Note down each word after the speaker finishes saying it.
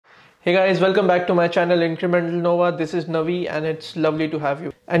Hey guys, welcome back to my channel Incremental Nova. This is Navi and it's lovely to have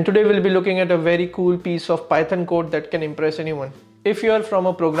you. And today we'll be looking at a very cool piece of Python code that can impress anyone. If you are from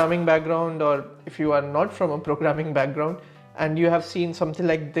a programming background or if you are not from a programming background and you have seen something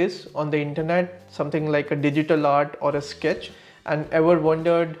like this on the internet, something like a digital art or a sketch, and ever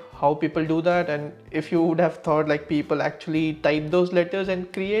wondered how people do that, and if you would have thought like people actually type those letters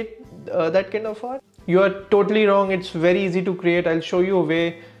and create that kind of art, you are totally wrong. It's very easy to create. I'll show you a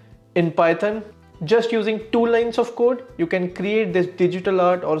way. In Python, just using 2 lines of code, you can create this digital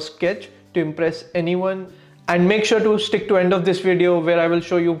art or sketch to impress anyone. And make sure to stick to end of this video where I will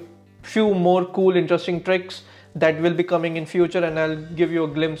show you few more cool, interesting tricks that will be coming in future, and I'll give you a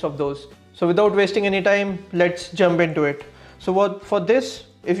glimpse of those. So without wasting any time, let's jump into it. So for this,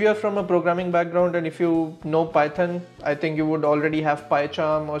 if you are from a programming background and if you know Python, I think you would already have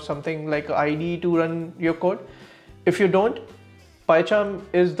PyCharm or something like IDE to run your code. If you don't, PyCharm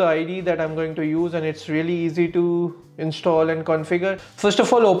is the IDE that I'm going to use, and it's really easy to install and configure. First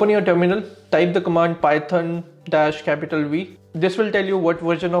of all, open your terminal, type the command python-V. This will tell you what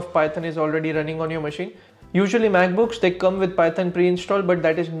version of Python is already running on your machine. Usually MacBooks, they come with Python pre-installed, but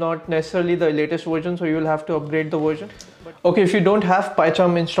that is not necessarily the latest version, so you will have to upgrade the version. Okay, if you don't have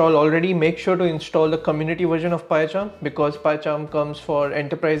PyCharm installed already, make sure to install the community version of PyCharm, because PyCharm comes for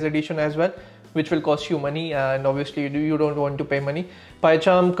Enterprise Edition as well, which will cost you money, and obviously you don't want to pay money.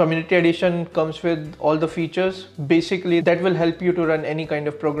 PyCharm Community Edition comes with all the features basically that will help you to run any kind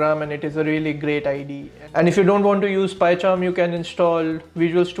of program, and it is a really great IDE. And if you don't want to use PyCharm, you can install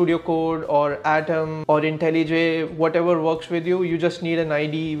Visual Studio Code or Atom or IntelliJ, whatever works with you. You just need an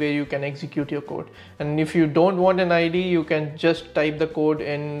IDE where you can execute your code. And if you don't want an IDE, you can just type the code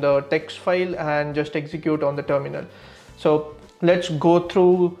in the text file and just execute on the terminal. So let's go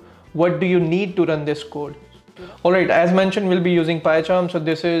through what do you need to run this code. Alright, as mentioned, we'll be using PyCharm. So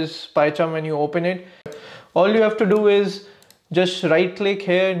this is PyCharm. When you open it, all you have to do is just right click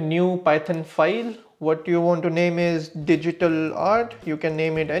here, new Python file. What you want to name is digital art. You can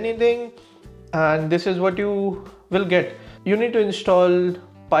name it anything, and this is what you will get. You need to install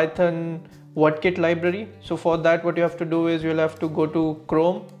Python WhatKit library. So for that, what you have to do is you'll have to go to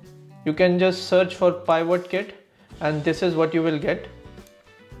Chrome. You can just search for PyWhatKit, and this is what you will get.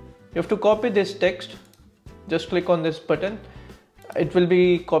 You have to copy this text, just click on this button. It will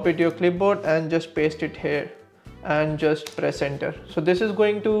be copied to your clipboard, and just paste it here and just press enter. So this is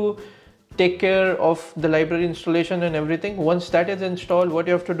going to take care of the library installation and everything. Once that is installed, what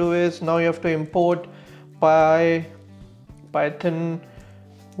you have to do is now you have to import Python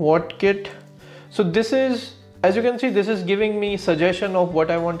WhatKit. So this is, as you can see, this is giving me suggestion of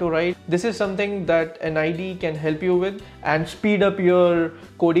what I want to write. This is something that an IDE can help you with and speed up your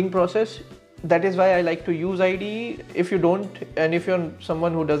coding process. That is why I like to use IDE. If you don't, and if you're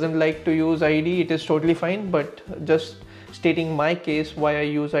someone who doesn't like to use IDE, it is totally fine. But just stating my case why I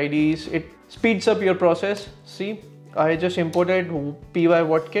use IDEs, it speeds up your process. See, I just imported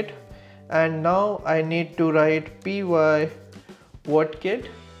PyWhatKit, and now I need to write PyWhatKit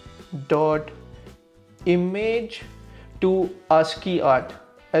dot image to ASCII art.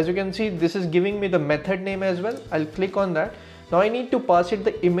 As you can see, this is giving me the method name as well. I'll click on that. Now I need to pass it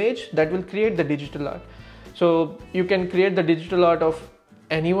the image that will create the digital art. So you can create the digital art of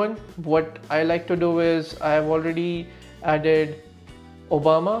anyone. What I like to do is I have already added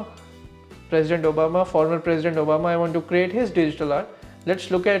Obama, President Obama, former President Obama. I want to create his digital art. Let's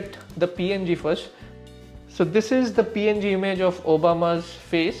look at the PNG first. So this is the PNG image of Obama's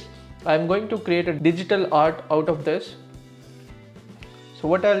face. I'm going to create a digital art out of this. So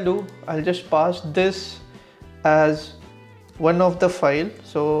what I'll do, I'll just pass this as one of the file.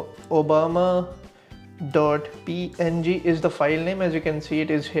 So obama.png is the file name. As you can see,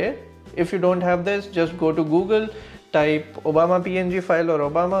 it is here. If you don't have this, just go to Google, type Obama PNG file or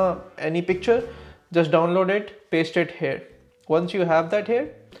Obama any picture, just download it, paste it here. Once you have that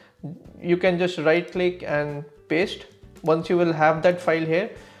here, you can just right click and paste. Once you will have that file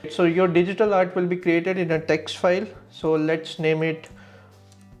here, so your digital art will be created in a text file. So let's name it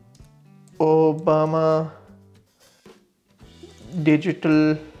Obama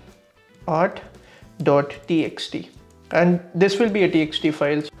digital art.txt, and this will be a txt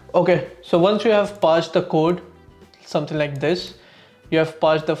file. Okay, so once you have passed the code, something like this, you have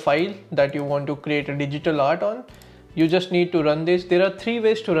passed the file that you want to create a digital art on. You just need to run this. There are 3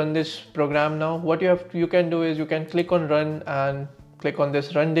 ways to run this program now. What you can do is you can click on run and click on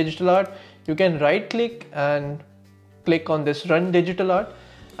this run digital art. You can right click and click on this run digital art.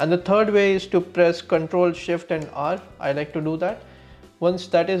 And the third way is to press Ctrl Shift and R. I like to do that. Once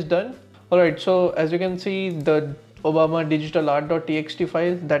that is done, alright, so as you can see, the Obama digital art.txt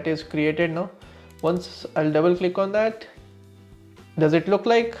file that is created now. Once I'll double click on that, does it look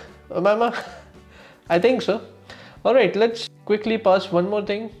like Obama? I think so. Alright, let's quickly pass one more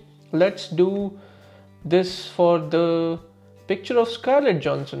thing. Let's do this for the picture of Scarlett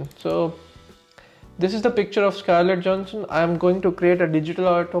Johansson. So this is the picture of Scarlett Johansson. I'm going to create a digital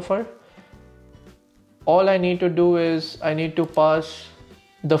art of her. All I need to do is I need to pass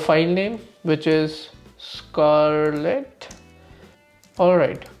the file name, which is Scarlett.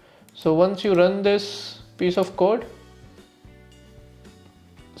 Alright, so once you run this piece of code,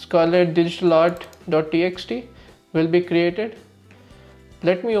 Scarlett digital art.txt will be created.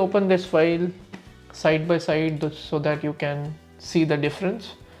 Let me open this file side by side so that you can see the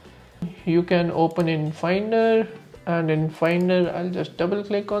difference. You can open in Finder, and in Finder I'll just double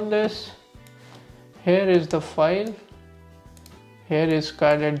click on this. Here is the file. Here is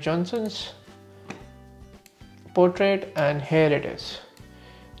Scarlett Johansson's portrait, and here it is.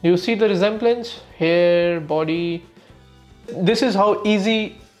 Do you see the resemblance? Hair, body. This is how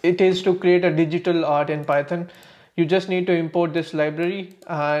easy it is to create a digital art in Python. You just need to import this library,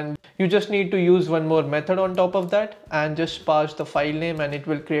 and you just need to use one more method on top of that and just pass the file name, and it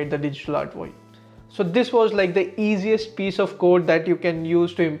will create the digital art for you. So this was like the easiest piece of code that you can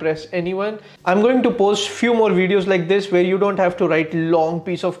use to impress anyone. I'm going to post few more videos like this where you don't have to write long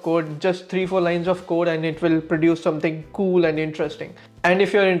piece of code, just 3-4 lines of code, and it will produce something cool and interesting. And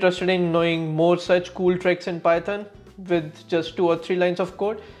if you're interested in knowing more such cool tricks in Python with just 2 or 3 lines of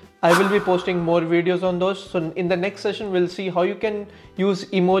code, I will be posting more videos on those. So in the next session, we'll see how you can use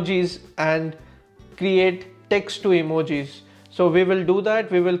emojis and create text to emojis. So we will do that.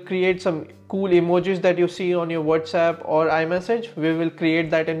 We will create some cool emojis that you see on your WhatsApp or iMessage. We will create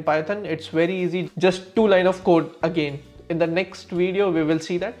that in Python. It's very easy, just 2 lines of code again. In the next video, we will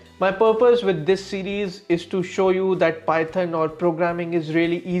see that. My purpose with this series is to show you that Python or programming is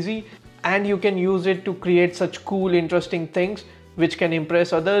really easy, and you can use it to create such cool, interesting things which can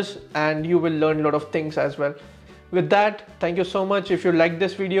impress others, and you will learn a lot of things as well. With that, thank you so much. If you like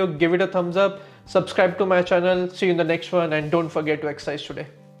this video, give it a thumbs up, subscribe to my channel, see you in the next one, and don't forget to exercise today.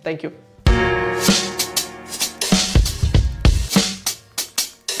 Thank you.